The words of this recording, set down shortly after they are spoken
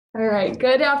All right,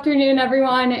 good afternoon,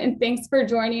 everyone, and thanks for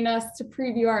joining us to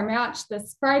preview our match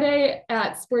this Friday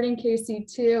at Sporting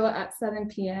KC2 at 7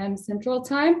 p.m. Central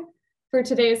Time. For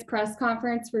today's press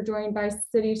conference, we're joined by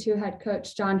City2 head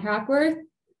coach John Hackworth.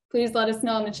 Please let us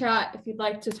know in the chat if you'd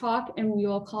like to talk, and we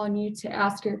will call on you to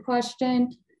ask your question.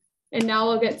 And now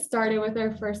we'll get started with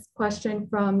our first question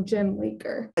from Jim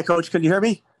Leaker. Hey, Coach, can you hear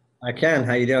me? I can.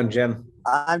 How you doing, Jim?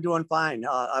 I'm doing fine.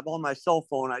 I'm on my cell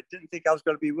phone. I didn't think I was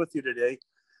going to be with you today.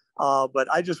 But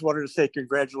I just wanted to say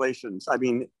congratulations. I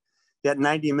mean, that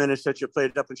 90 minutes that you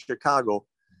played up in Chicago,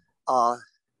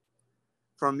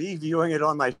 from me viewing it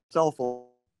on my cell phone,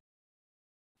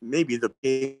 maybe the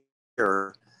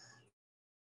player,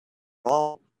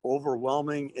 all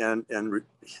overwhelming, and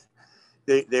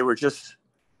they were just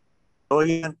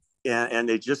brilliant, and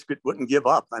they just wouldn't give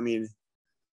up. I mean,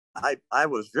 I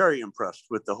was very impressed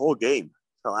with the whole game.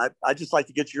 So I just like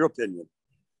to get your opinion.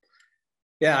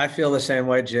 Yeah, I feel the same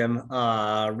way, Jim.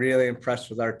 Really impressed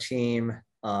with our team.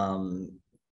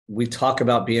 We talk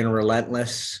about being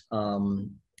relentless,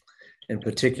 in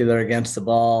particular against the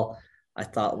ball. I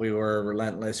thought we were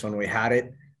relentless when we had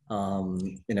it.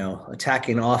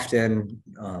 Attacking often,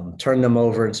 turned them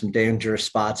over in some dangerous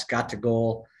spots, got to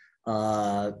goal.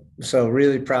 So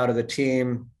really proud of the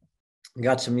team.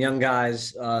 Got some young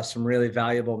guys, some really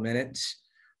valuable minutes.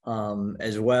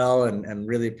 As well, and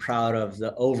really proud of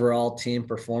the overall team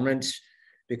performance,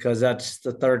 because that's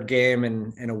the third game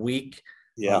in a week.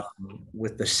 Yeah.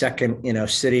 With the second,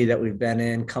 city that we've been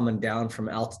in, coming down from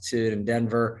altitude in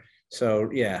Denver. So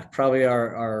yeah, probably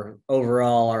our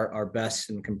overall our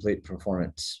best and complete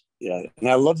performance. Yeah, and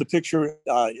I love the picture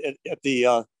at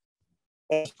the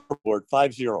scoreboard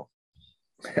 5-0.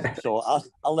 So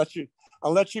I'll let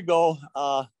you go.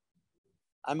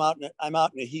 I'm out in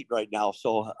the heat right now,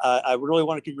 so I really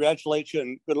want to congratulate you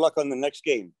and good luck on the next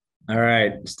game. All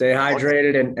right, stay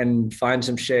hydrated and find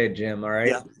some shade, Jim. All right.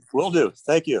 Yeah, will do.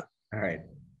 Thank you. All right.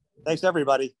 Thanks,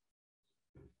 everybody.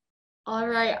 All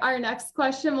right, our next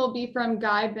question will be from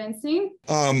Guy Bensing.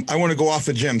 I want to go off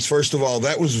of Jim's. First of all,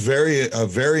 that was a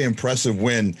very impressive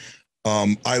win.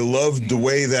 I loved the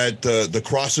way that the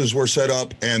crosses were set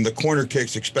up and the corner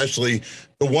kicks, especially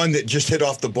the one that just hit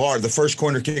off the bar, the first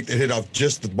corner kick that hit off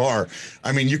just the bar.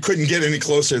 I mean, you couldn't get any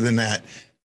closer than that.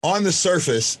 On the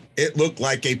surface, it looked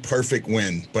like a perfect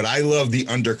win, but I love the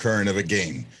undercurrent of a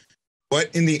game.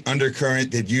 What in the undercurrent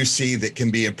did you see that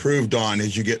can be improved on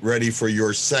as you get ready for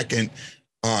your second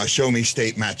Show Me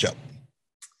State matchup?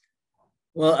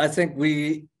 Well, I think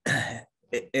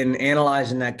in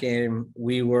analyzing that game,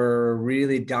 we were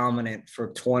really dominant for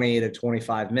 20 to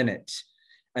 25 minutes.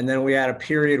 And then we had a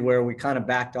period where we kind of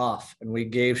backed off and we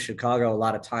gave Chicago a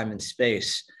lot of time and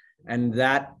space. And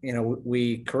that,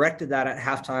 we corrected that at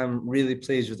halftime, really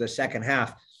pleased with the second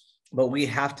half. But we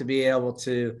have to be able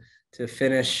to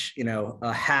finish,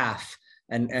 a half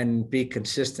and be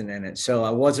consistent in it. So I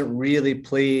wasn't really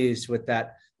pleased with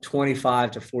that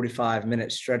 25 to 45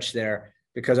 minute stretch there,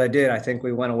 because I think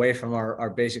we went away from our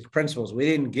basic principles. We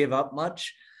didn't give up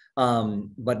much,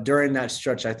 but during that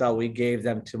stretch, I thought we gave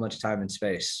them too much time and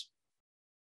space.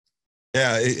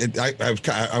 Yeah,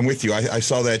 I'm with you. I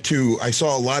saw that too. I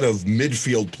saw a lot of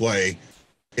midfield play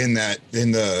in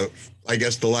the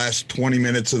last 20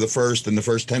 minutes of the first and the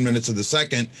first 10 minutes of the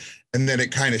second. And then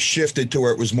it kind of shifted to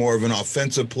where it was more of an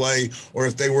offensive play, or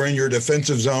if they were in your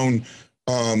defensive zone,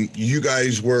 you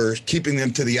guys were keeping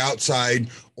them to the outside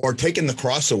or taking the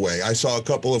cross away. I saw a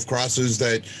couple of crosses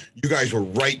that you guys were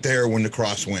right there when the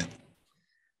cross went.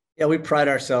 Yeah, we pride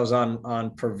ourselves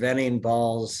on preventing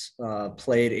balls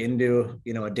played into,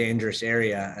 a dangerous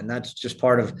area. And that's just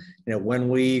part of, when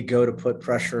we go to put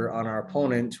pressure on our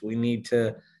opponent,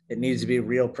 it needs to be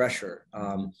real pressure.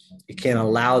 You can't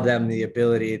allow them the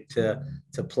ability to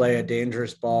play a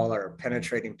dangerous ball or a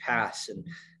penetrating pass. And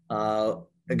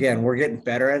again, we're getting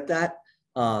better at that.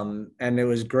 And it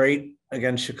was great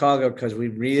against Chicago because we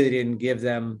really didn't give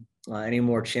them any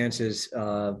more chances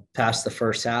past the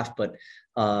first half. But,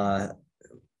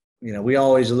 we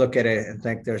always look at it and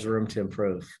think there's room to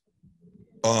improve.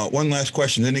 One last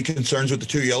question. Any concerns with the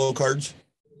 2 yellow cards?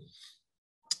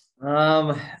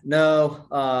 No,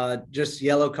 just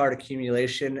yellow card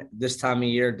accumulation this time of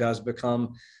year does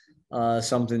become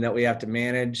something that we have to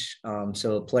manage.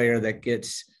 So a player that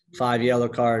gets 5 yellow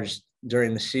cards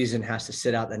during the season has to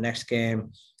sit out the next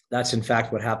game. That's in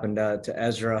fact what happened to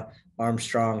Ezra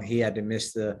Armstrong. He had to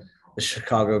miss the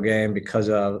Chicago game because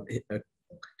of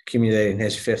accumulating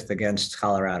his 5th against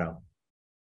Colorado.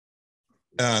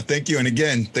 Thank you. And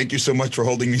again, thank you so much for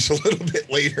holding me so a little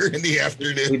bit later in the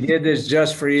afternoon. We did this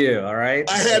just for you. All right.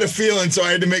 I had a feeling, so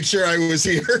I had to make sure I was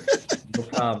here. No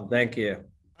problem. Thank you.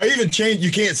 I even changed,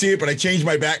 you can't see it, but I changed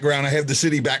my background. I have the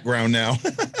City background now.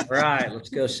 All right, let's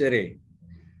go City.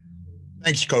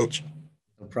 Thanks, Coach.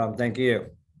 No problem. Thank you.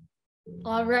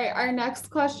 All right, our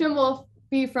next question will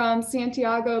be from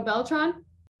Santiago Beltran.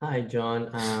 Hi,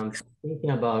 John. Thinking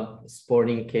about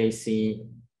Sporting KC2,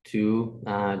 you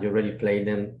already played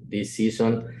them this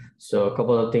season. So a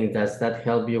couple of things, does that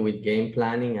help you with game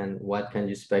planning, and what can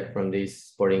you expect from this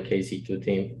Sporting KC2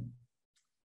 team?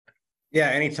 Yeah,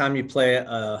 anytime you play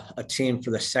a team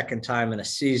for the second time in a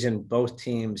season, both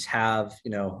teams have,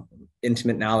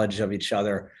 intimate knowledge of each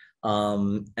other.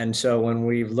 And so when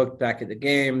we've looked back at the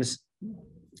games,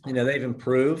 they've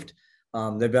improved.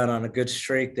 They've been on a good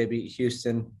streak. They beat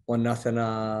Houston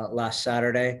 1-0 last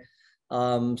Saturday.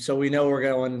 So we know we're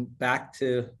going back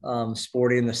to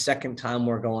Sporting. The second time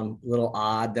we're going a little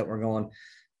odd that we're going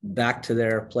back to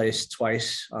their place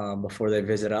twice before they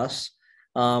visit us.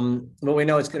 But we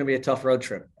know it's going to be a tough road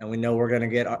trip, and we know we're going to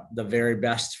get the very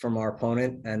best from our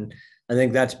opponent. And I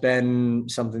think that's been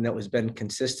something that has been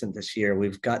consistent this year.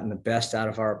 We've gotten the best out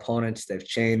of our opponents. They've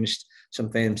changed some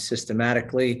things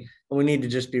systematically, and we need to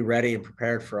just be ready and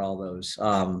prepared for all those.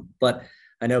 But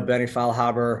I know Benny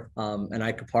Feilhaber and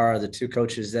Ike Capara, the two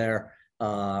coaches there,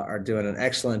 are doing an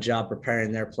excellent job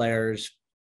preparing their players.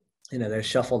 They've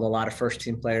shuffled a lot of first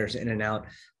team players in and out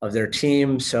of their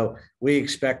team. So we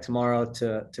expect tomorrow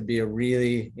to be a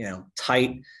really,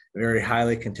 tight, very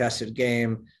highly contested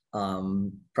game.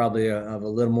 Probably of a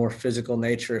little more physical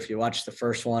nature. If you watch the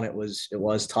first one, it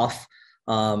was tough.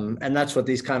 And that's what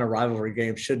these kind of rivalry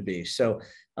games should be. So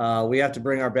we have to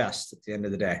bring our best at the end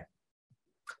of the day.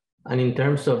 And in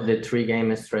terms of the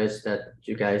 3-game stretch that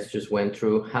you guys just went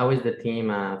through, how is the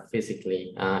team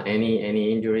physically?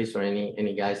 Any injuries or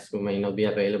any guys who may not be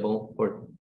available for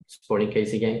Sporting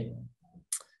KC game?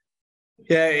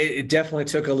 Yeah, it definitely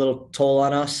took a little toll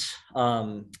on us.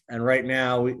 And right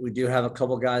now we do have a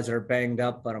couple guys that are banged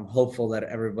up, but I'm hopeful that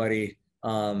everybody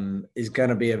is going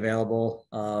to be available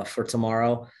for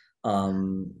tomorrow.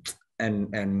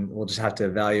 And we'll just have to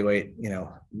evaluate,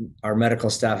 our medical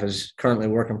staff is currently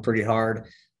working pretty hard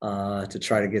to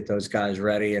try to get those guys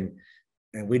ready. And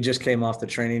we just came off the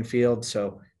training field,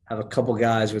 so have a couple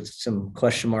guys with some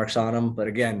question marks on them. But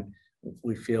again,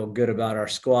 we feel good about our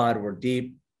squad. We're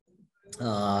deep.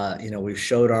 We've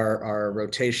showed our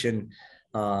rotation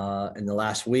in the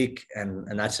last week,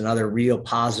 and that's another real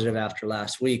positive after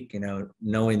last week,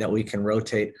 knowing that we can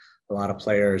rotate a lot of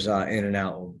players in and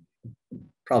out will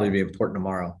probably be important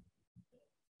tomorrow.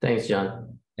 Thanks,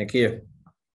 John. Thank you.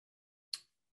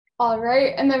 All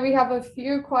right, and then we have a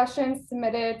few questions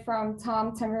submitted from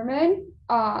Tom Timmerman.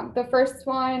 The first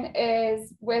one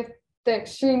is, with the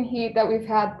extreme heat that we've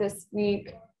had this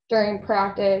week during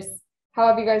practice, how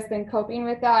have you guys been coping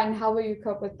with that, and how will you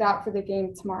cope with that for the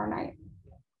game tomorrow night?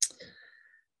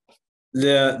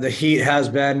 The heat has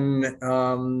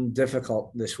been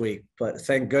difficult this week, but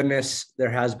thank goodness there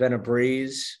has been a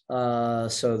breeze.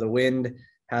 So the wind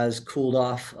has cooled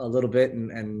off a little bit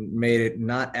and made it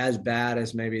not as bad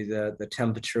as maybe the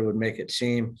temperature would make it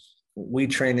seem. We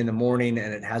train in the morning,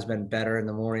 and it has been better in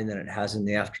the morning than it has in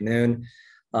the afternoon.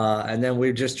 And then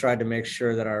we've just tried to make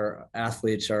sure that our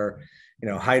athletes are,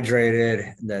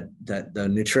 hydrated, that the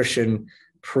nutrition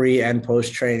pre and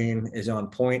post training is on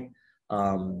point.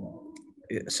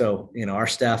 So, our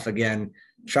staff, again,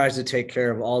 tries to take care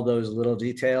of all those little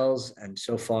details. And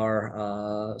so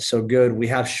far, so good. We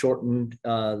have shortened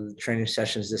the training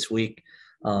sessions this week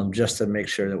just to make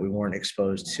sure that we weren't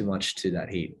exposed too much to that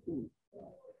heat.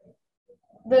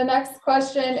 The next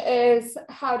question is,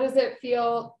 how does it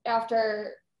feel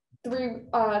after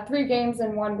three games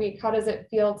in 1 week? How does it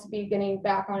feel to be getting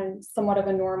back on somewhat of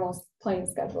a normal playing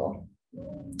schedule?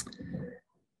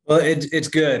 Well, it's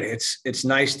good. It's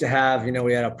nice to have,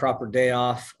 we had a proper day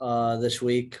off this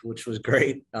week, which was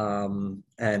great. And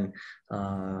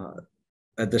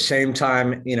at the same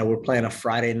time, we're playing a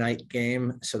Friday night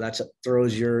game. So that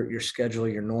throws your schedule,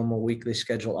 your normal weekly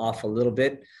schedule off a little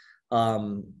bit.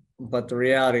 But the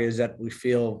reality is that we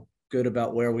feel good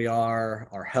about where we are,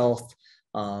 our health,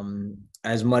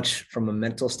 as much from a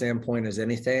mental standpoint as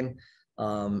anything.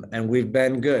 And we've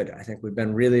been good. I think we've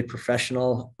been really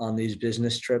professional on these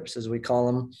business trips, as we call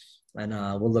them, and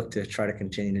we'll look to try to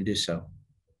continue to do so.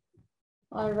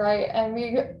 All right, and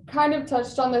we kind of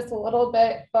touched on this a little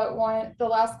bit, but the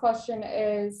last question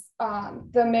is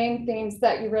the main themes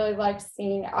that you really liked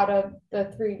seeing out of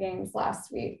the 3 games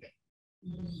last week.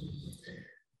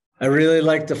 I really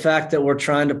like the fact that we're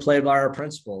trying to play by our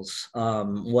principles.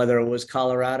 Whether it was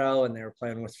Colorado and they were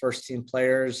playing with first team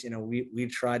players, we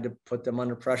tried to put them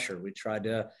under pressure. We tried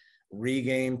to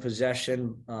regain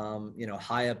possession,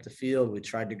 high up the field. We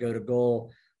tried to go to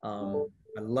goal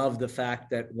I love the fact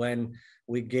that when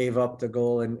we gave up the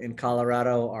goal in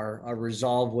Colorado, our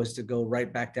resolve was to go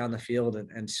right back down the field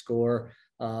and score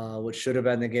what should have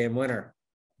been the game winner,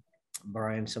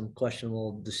 barring some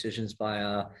questionable decisions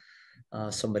by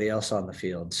somebody else on the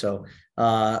field. So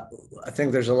I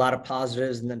think there's a lot of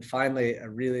positives. And then finally, I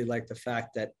really like the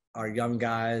fact that our young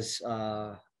guys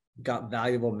got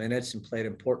valuable minutes and played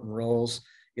important roles.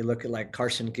 You look at like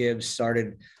Carson Gibbs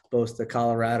started both the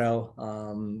Colorado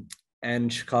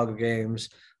and Chicago games.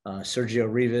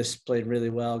 Sergio Rivas played really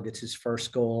well, gets his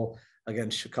first goal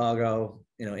against Chicago,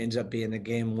 ends up being the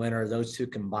game winner. Those two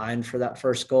combined for that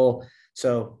first goal.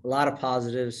 So a lot of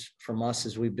positives from us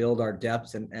as we build our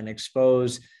depth and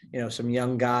expose, some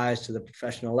young guys to the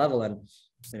professional level. And,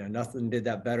 nothing did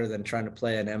that better than trying to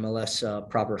play an MLS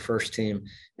proper first team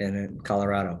in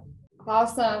Colorado.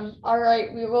 Awesome. All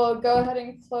right, we will go ahead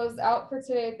and close out for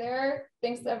today there.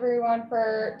 Thanks everyone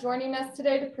for joining us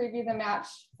today to preview the match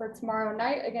for tomorrow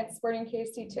night against Sporting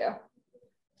KC2.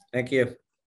 Thank you.